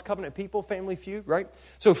within God's covenant people? Family feud, right?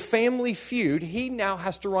 So family feud, he now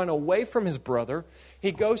has to run away from his brother.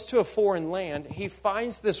 He goes to a foreign land. He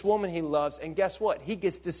finds this woman he loves, and guess what? He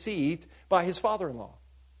gets deceived by his father-in-law.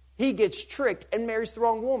 He gets tricked and marries the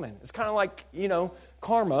wrong woman. It's kind of like,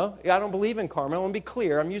 karma. I don't believe in karma. I want to be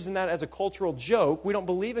clear. I'm using that as a cultural joke. We don't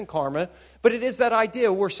believe in karma. But it is that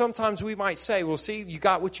idea where sometimes we might say, well, see, you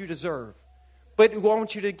got what you deserve. But I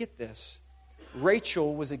want you to get this.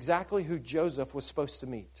 Rachel was exactly who Joseph was supposed to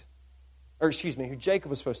meet. Who Jacob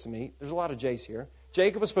was supposed to meet. There's a lot of J's here.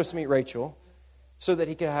 Jacob was supposed to meet Rachel so that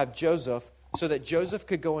he could have Joseph, so that Joseph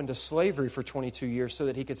could go into slavery for 22 years so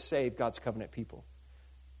that he could save God's covenant people.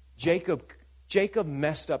 Jacob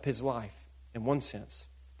messed up his life in one sense,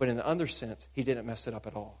 but in the other sense, he didn't mess it up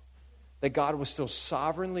at all. That God was still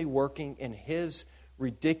sovereignly working in his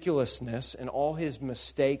ridiculousness and all his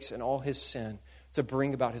mistakes and all his sin to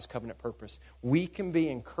bring about his covenant purpose. We can be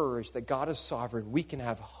encouraged that God is sovereign. We can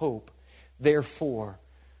have hope, therefore,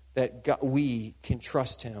 that we can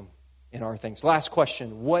trust him in our things. Last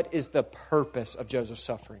question, what is the purpose of Joseph's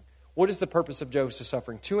suffering? What is the purpose of Joseph's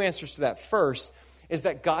suffering? Two answers to that. First is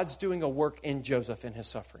that God's doing a work in Joseph in his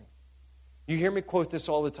suffering. You hear me quote this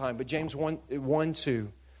all the time, but James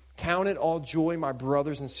 1:2, count it all joy, my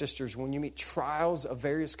brothers and sisters, when you meet trials of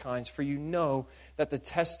various kinds, for you know that the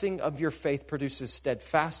testing of your faith produces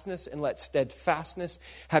steadfastness, and let steadfastness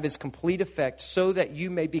have its complete effect, so that you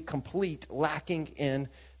may be complete, lacking in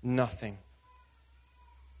nothing.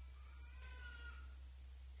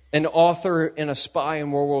 An author and a spy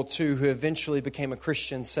in World War II who eventually became a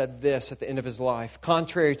Christian said this at the end of his life.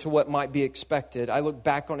 Contrary to what might be expected, I look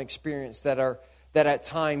back on experience that at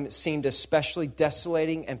times seemed especially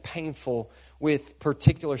desolating and painful with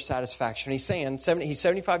particular satisfaction. He's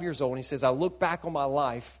 75 years old, and he says, I look back on my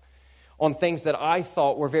life on things that I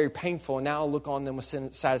thought were very painful, and now I look on them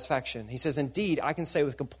with satisfaction. He says, indeed, I can say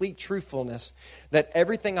with complete truthfulness that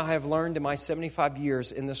everything I have learned in my 75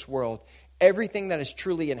 years in this world, everything that has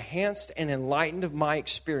truly enhanced and enlightened my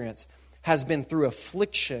experience has been through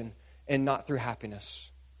affliction and not through happiness.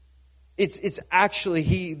 It's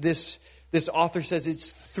actually, this author says it's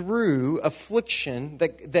through affliction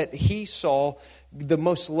that he saw the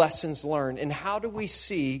most lessons learned. And how do we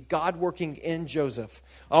see God working in Joseph?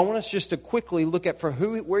 I want us just to quickly look at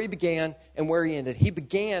where he began and where he ended. He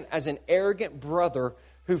began as an arrogant brother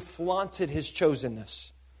who flaunted his chosenness.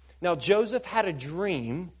 Now, Joseph had a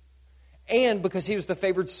dream. And because he was the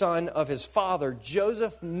favored son of his father,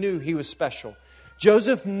 Joseph knew he was special.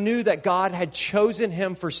 Joseph knew that God had chosen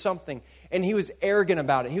him for something, and he was arrogant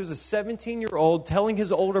about it. He was a 17-year-old telling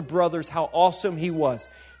his older brothers how awesome he was.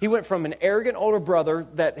 He went from an arrogant older brother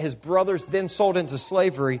that his brothers then sold into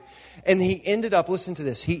slavery, and he ended up, listen to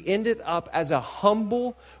this, he ended up as a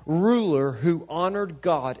humble ruler who honored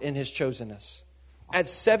God in his chosenness. At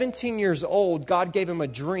 17 years old, God gave him a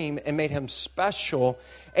dream and made him special,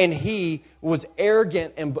 and he was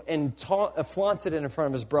arrogant and flaunted it in front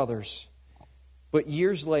of his brothers. But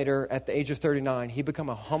years later, at the age of 39, he became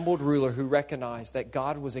a humbled ruler who recognized that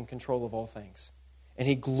God was in control of all things. And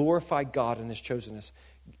he glorified God in his chosenness.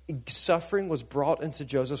 Suffering was brought into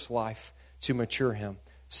Joseph's life to mature him.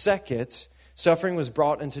 Second, suffering was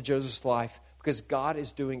brought into Joseph's life because God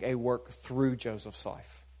is doing a work through Joseph's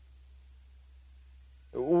life.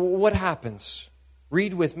 what happens?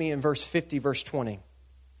 Read with me in verse 50, verse 20.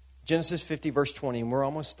 Genesis 50, verse 20, and we're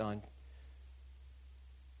almost done.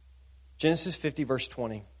 Genesis 50, verse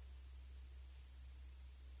 20.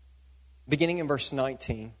 Beginning in verse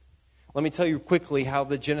 19. Let me tell you quickly how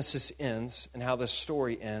the Genesis ends and how the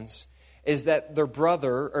story ends. Is that their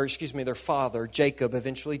father, Jacob,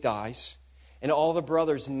 eventually dies. And all the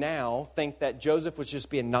brothers now think that Joseph was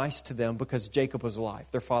just being nice to them because Jacob was alive.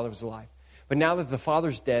 Their father was alive. But now that the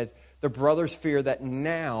father's dead, the brothers fear that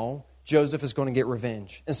now Joseph is going to get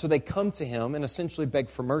revenge. And so they come to him and essentially beg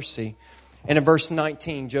for mercy. And in verse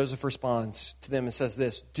 19, Joseph responds to them and says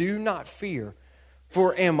this, "Do not fear,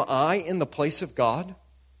 for am I in the place of God?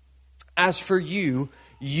 As for you,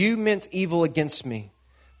 you meant evil against me,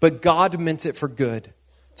 but God meant it for good,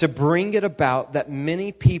 to bring it about that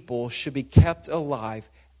many people should be kept alive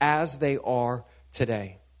as they are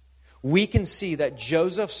today." We can see that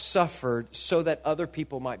Joseph suffered so that other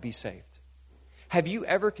people might be saved. Have you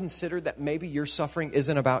ever considered that maybe your suffering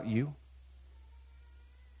isn't about you?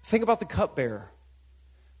 Think about the cupbearer.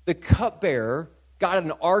 The cupbearer got in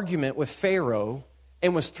an argument with Pharaoh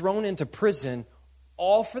and was thrown into prison,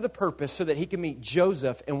 all for the purpose so that he could meet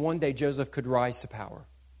Joseph and one day Joseph could rise to power.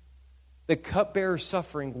 The cupbearer's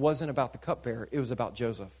suffering wasn't about the cupbearer, it was about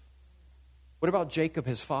Joseph. What about Jacob,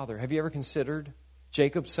 his father? Have you ever considered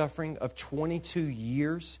Jacob's suffering of 22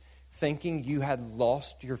 years thinking you had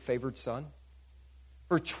lost your favored son?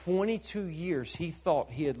 For 22 years, he thought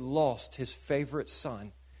he had lost his favorite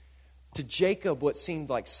son. To Jacob, what seemed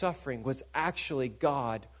like suffering was actually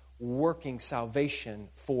God working salvation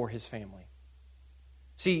for his family.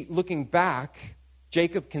 See, looking back,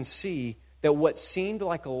 Jacob can see that what seemed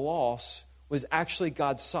like a loss was actually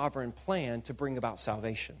God's sovereign plan to bring about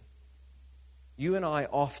salvation. You and I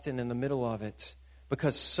often in the middle of it,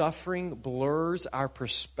 because suffering blurs our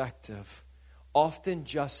perspective, often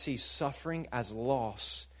just see suffering as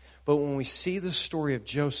loss. But when we see the story of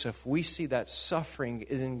Joseph, we see that suffering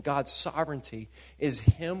in God's sovereignty is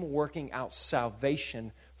Him working out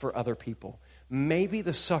salvation for other people. Maybe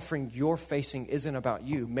the suffering you're facing isn't about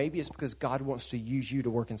you. Maybe it's because God wants to use you to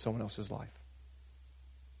work in someone else's life.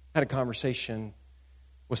 I had a conversation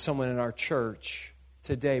with someone in our church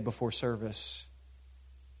today before service.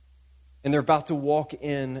 And they're about to walk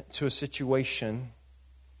into a situation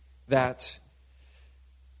that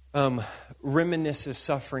reminisces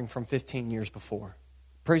suffering from 15 years before.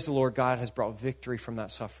 Praise the Lord, God has brought victory from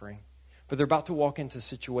that suffering. But they're about to walk into a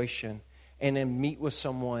situation and then meet with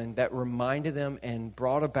someone that reminded them and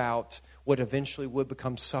brought about what eventually would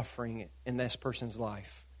become suffering in this person's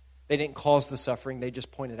life. They didn't cause the suffering, they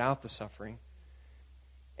just pointed out the suffering.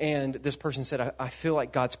 And this person said, I feel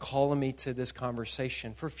like God's calling me to this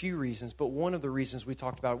conversation for a few reasons. But one of the reasons we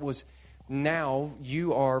talked about was now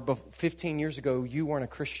you are, 15 years ago, you weren't a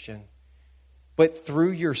Christian. But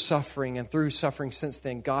through your suffering and through suffering since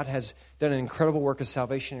then, God has done an incredible work of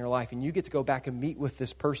salvation in your life. And you get to go back and meet with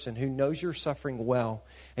this person who knows you're suffering well.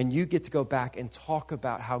 And you get to go back and talk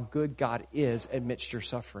about how good God is amidst your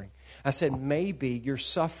suffering. I said, maybe your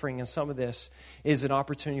suffering and some of this is an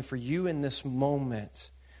opportunity for you in this moment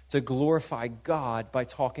to glorify God by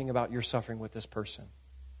talking about your suffering with this person.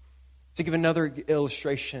 To give another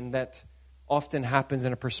illustration that often happens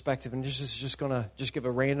in a perspective, and just going to give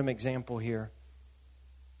a random example here.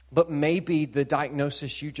 But maybe the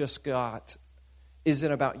diagnosis you just got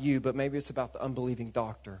isn't about you, but maybe it's about the unbelieving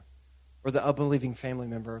doctor or the unbelieving family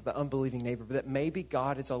member, or the unbelieving neighbor. But that maybe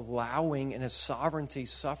God is allowing in His sovereignty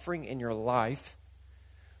suffering in your life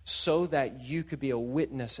so that you could be a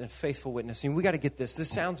witness, and faithful witness. And we got to get this. This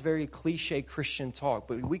sounds very cliche Christian talk,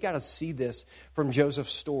 but we got to see this from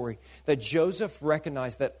Joseph's story. That Joseph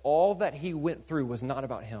recognized that all that he went through was not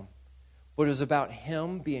about him, but it was about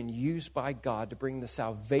him being used by God to bring the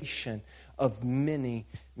salvation of many,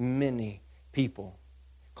 many people.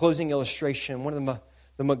 Closing illustration, one of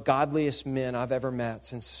the godliest men I've ever met,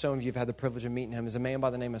 since some of you have had the privilege of meeting him, is a man by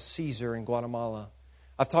the name of Caesar in Guatemala.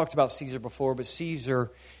 I've talked about Caesar before, but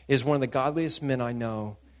Caesar is one of the godliest men I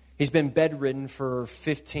know. He's been bedridden for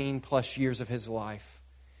 15 plus years of his life.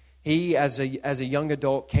 He, as a young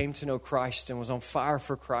adult, came to know Christ and was on fire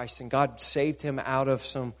for Christ, and God saved him out of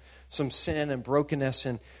some sin and brokenness,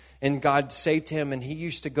 and God saved him, and he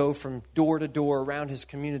used to go from door to door around his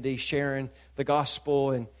community sharing the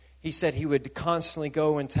gospel, and he said he would constantly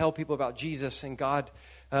go and tell people about Jesus, and God,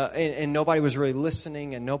 and nobody was really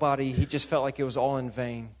listening, and he just felt like it was all in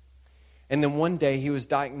vain. And then one day he was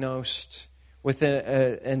diagnosed with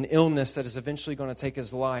an illness that is eventually going to take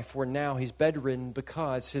his life, where now he's bedridden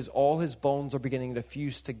because all his bones are beginning to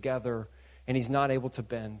fuse together, and he's not able to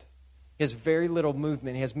bend. He has very little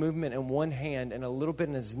movement. He has movement in one hand and a little bit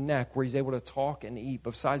in his neck where he's able to talk and eat.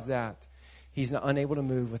 Besides that, he's unable to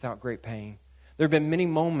move without great pain. There have been many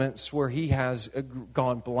moments where he has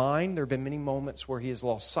gone blind. There have been many moments where he has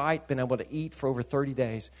lost sight, been able to eat for over 30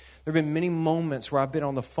 days. There have been many moments where I've been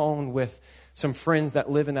on the phone with some friends that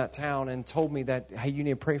live in that town and told me that, hey, you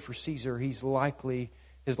need to pray for Caesar. He's likely,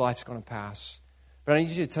 his life's going to pass. But I need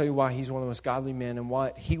you to tell you why he's one of the most godly men and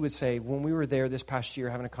what he would say when we were there this past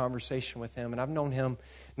year having a conversation with him. And I've known him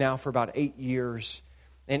now for about 8 years.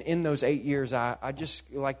 And in those 8 years, I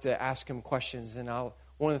just like to ask him questions. And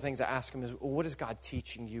one of the things I ask him is, well, what is God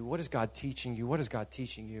teaching you? What is God teaching you? What is God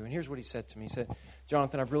teaching you? And here's what he said to me. He said,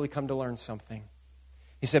 Jonathan, I've really come to learn something.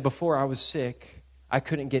 He said, before I was sick, I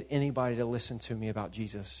couldn't get anybody to listen to me about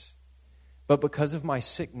Jesus. But because of my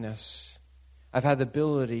sickness, I've had the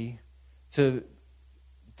ability to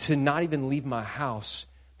not even leave my house,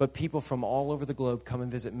 but people from all over the globe come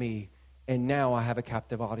and visit me, and now I have a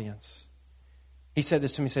captive audience. He said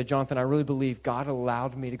this to me, he said, Jonathan, I really believe God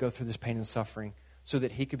allowed me to go through this pain and suffering so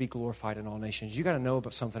that he could be glorified in all nations. You got to know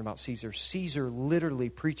about something about Caesar. Caesar literally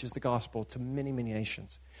preaches the gospel to many, many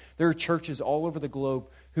nations. There are churches all over the globe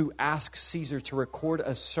who ask Caesar to record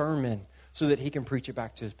a sermon so that he can preach it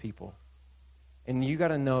back to his people. And you got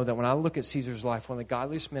to know that when I look at Caesar's life, one of the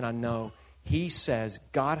godliest men I know, he says,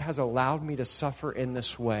 God has allowed me to suffer in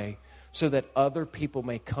this way so that other people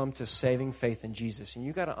may come to saving faith in Jesus. And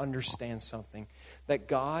you got to understand something, that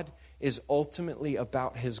God is ultimately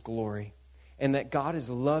about his glory and that God is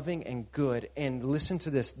loving and good. And listen to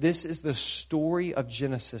this. This is the story of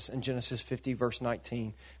Genesis in Genesis 50, verse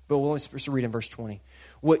 19. But we're only supposed to read in verse 20.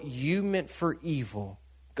 What you meant for evil,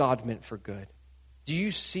 God meant for good. Do you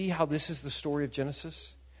see how this is the story of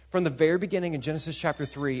Genesis? From the very beginning in Genesis chapter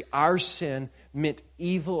 3, our sin meant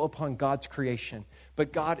evil upon God's creation.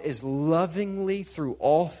 But God is lovingly through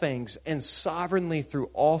all things and sovereignly through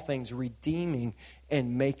all things redeeming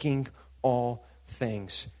and making all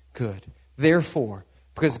things good. Therefore,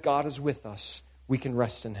 because God is with us, we can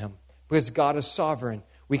rest in him. Because God is sovereign,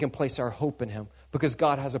 we can place our hope in him. Because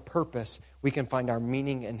God has a purpose, we can find our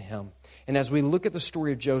meaning in him. And as we look at the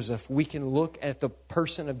story of Joseph, we can look at the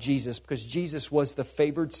person of Jesus, because Jesus was the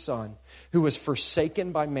favored son who was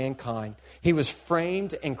forsaken by mankind. He was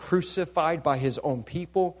framed and crucified by his own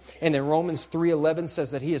people. And then Romans 3:11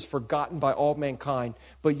 says that he is forgotten by all mankind,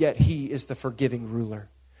 but yet he is the forgiving ruler.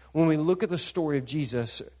 When we look at the story of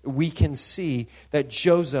Jesus, we can see that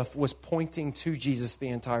Joseph was pointing to Jesus the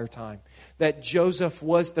entire time. That Joseph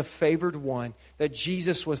was the favored one, that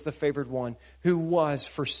Jesus was the favored one who was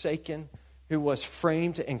forsaken, who was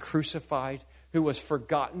framed and crucified, who was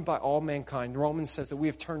forgotten by all mankind. Romans says that we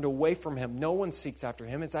have turned away from him. No one seeks after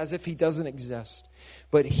him. It's as if he doesn't exist.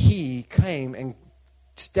 But he came and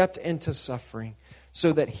stepped into suffering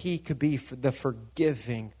so that he could be the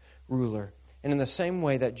forgiving ruler. And in the same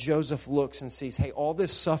way that Joseph looks and sees, hey, all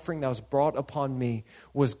this suffering that was brought upon me,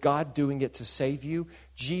 was God doing it to save you?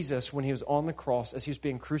 Jesus, when he was on the cross, as he was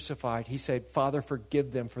being crucified, he said, Father,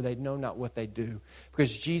 forgive them, for they know not what they do.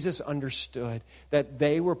 Because Jesus understood that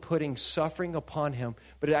they were putting suffering upon him,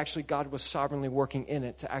 but actually God was sovereignly working in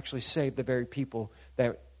it to actually save the very people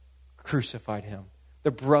that crucified him.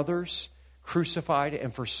 The brothers crucified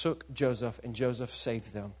and forsook Joseph, and Joseph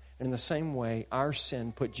saved them. And in the same way, our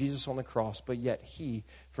sin put Jesus on the cross, but yet he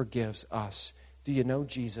forgives us. Do you know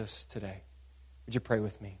Jesus today? Would you pray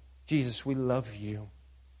with me? Jesus, we love you,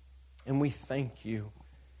 and we thank you.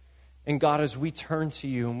 And God, as we turn to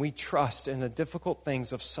you and we trust in the difficult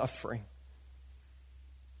things of suffering,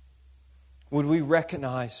 would we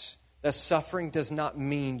recognize that suffering does not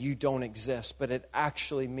mean you don't exist, but it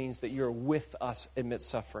actually means that you're with us amidst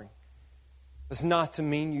suffering. It's not to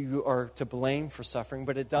mean you are to blame for suffering,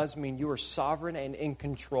 but it does mean you are sovereign and in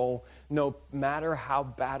control no matter how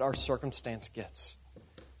bad our circumstance gets.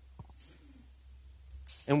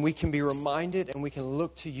 And we can be reminded and we can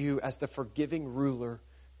look to you as the forgiving ruler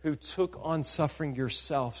who took on suffering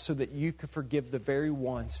yourself so that you could forgive the very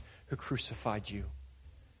ones who crucified you.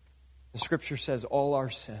 The Scripture says all our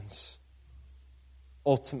sins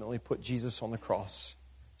ultimately put Jesus on the cross.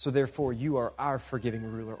 So therefore, you are our forgiving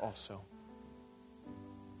ruler also.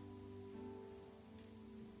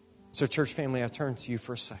 So church family, I turn to you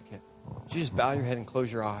for a second. Would you just bow your head and close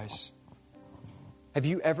your eyes? Have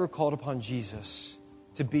you ever called upon Jesus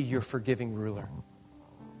to be your forgiving ruler?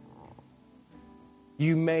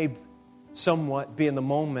 You may somewhat be in the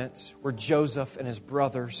moment where Joseph and his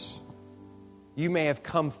brothers, you may have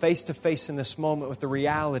come face to face in this moment with the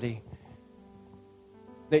reality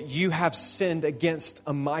that you have sinned against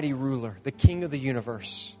a mighty ruler, the King of the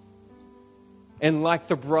universe. And like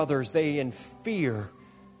the brothers, they in fear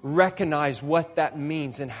recognize what that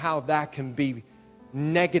means and how that can be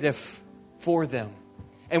negative for them.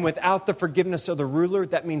 And without the forgiveness of the ruler,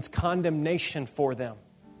 that means condemnation for them.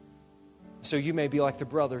 So you may be like the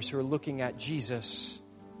brothers who are looking at Jesus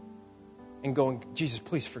and going, Jesus,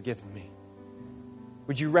 please forgive me.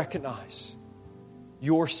 Would you recognize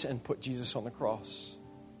your sin put Jesus on the cross?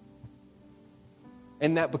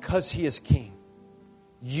 And that because He is King,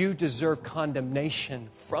 you deserve condemnation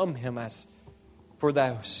from Him as for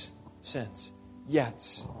those sins.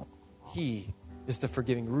 Yet, He is the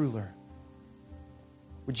forgiving ruler.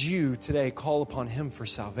 Would you today call upon Him for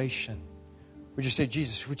salvation? Would you say,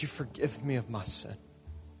 Jesus, would you forgive me of my sin?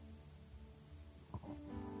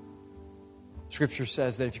 Scripture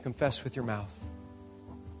says that if you confess with your mouth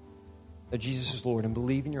that Jesus is Lord and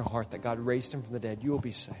believe in your heart that God raised Him from the dead, you will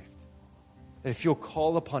be saved. That if you'll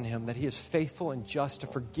call upon Him, that He is faithful and just to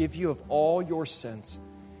forgive you of all your sins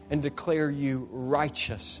and declare you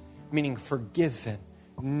righteous, meaning forgiven,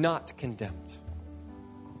 not condemned.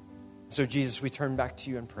 So Jesus, we turn back to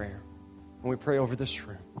you in prayer. And we pray over this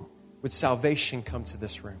room. Would salvation come to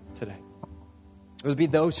this room today? It would be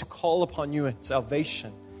those who call upon you in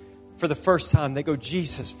salvation for the first time. They go,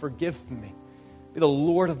 Jesus, forgive me. Be the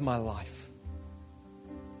Lord of my life.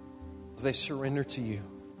 As they surrender to you,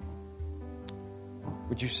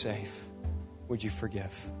 would you save? Would you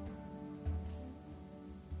forgive?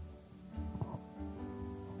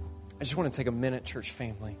 I just want to take a minute, church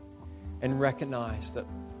family, and recognize that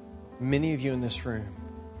many of you in this room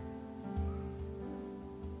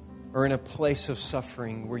are in a place of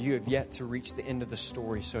suffering where you have yet to reach the end of the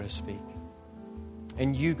story, so to speak.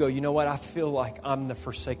 And you go, you know what? I feel like I'm the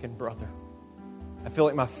forsaken brother. I feel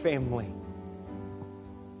like my family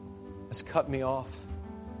has cut me off.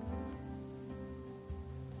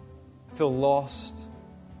 I feel lost.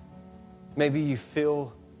 Maybe you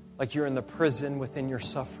feel like you're in the prison within your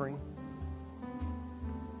suffering.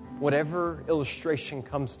 Whatever illustration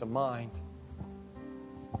comes to mind,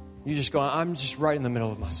 you just go, I'm just right in the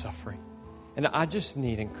middle of my suffering. And I just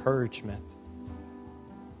need encouragement.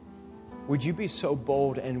 Would you be so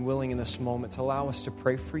bold and willing in this moment to allow us to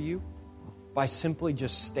pray for you by simply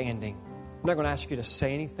just standing? I'm not going to ask you to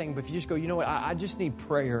say anything, but if you just go, you know what, I just need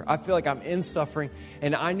prayer. I feel like I'm in suffering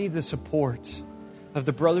and I need the support of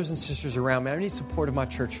the brothers and sisters around me. I need support of my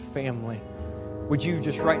church family. Would you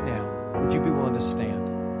just right now, would you be willing to stand?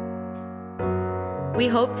 We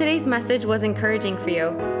hope today's message was encouraging for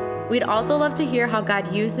you. We'd also love to hear how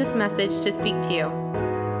God used this message to speak to you.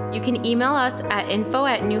 You can email us at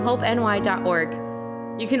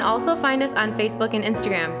info@newhopeny.org. You can also find us on Facebook and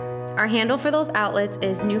Instagram. Our handle for those outlets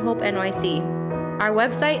is New Hope NYC. Our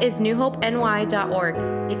website is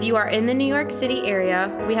newhopeny.org. If you are in the New York City area,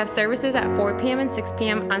 we have services at 4 p.m. and 6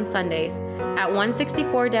 p.m. on Sundays at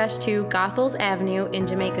 164-2 Goethals Avenue in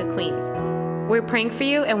Jamaica, Queens. We're praying for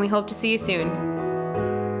you and we hope to see you soon.